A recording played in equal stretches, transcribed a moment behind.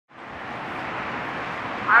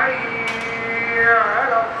حي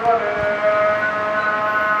على الصلاة.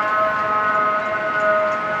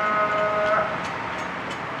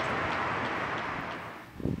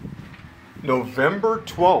 November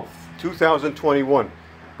 12th, 2021.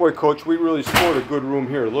 Boy, Coach, we really scored a good room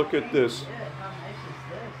here. Look at this.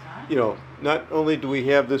 You know, not only do we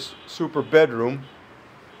have this super bedroom,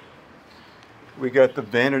 we got the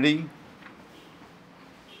vanity,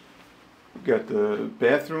 we got the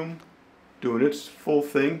bathroom doing its full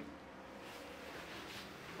thing.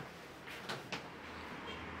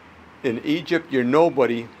 In Egypt, you're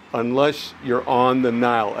nobody unless you're on the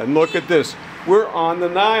Nile. And look at this, we're on the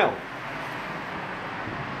Nile.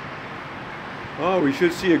 Oh, we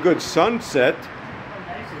should see a good sunset. How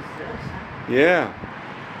nice is this, huh? Yeah.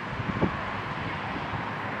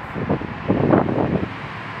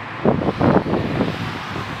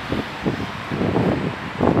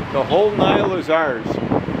 The whole Nile is ours.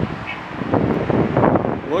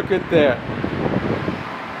 Look at that.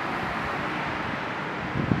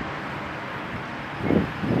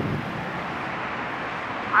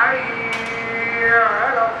 حي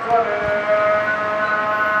على الصلاة.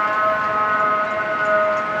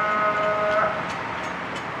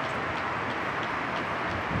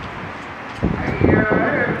 حي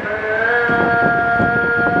على الفلاح.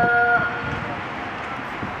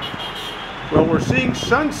 Well, we're seeing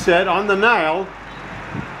sunset on the Nile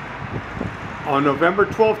on November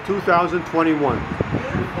 12th, 2021.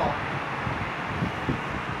 Beautiful.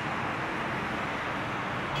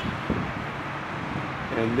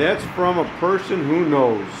 And that's from a person who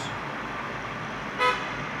knows.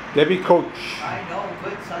 Debbie Coach. I know,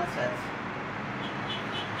 good sunsets.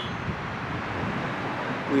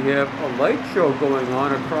 We have a light show going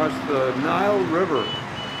on across the Nile River.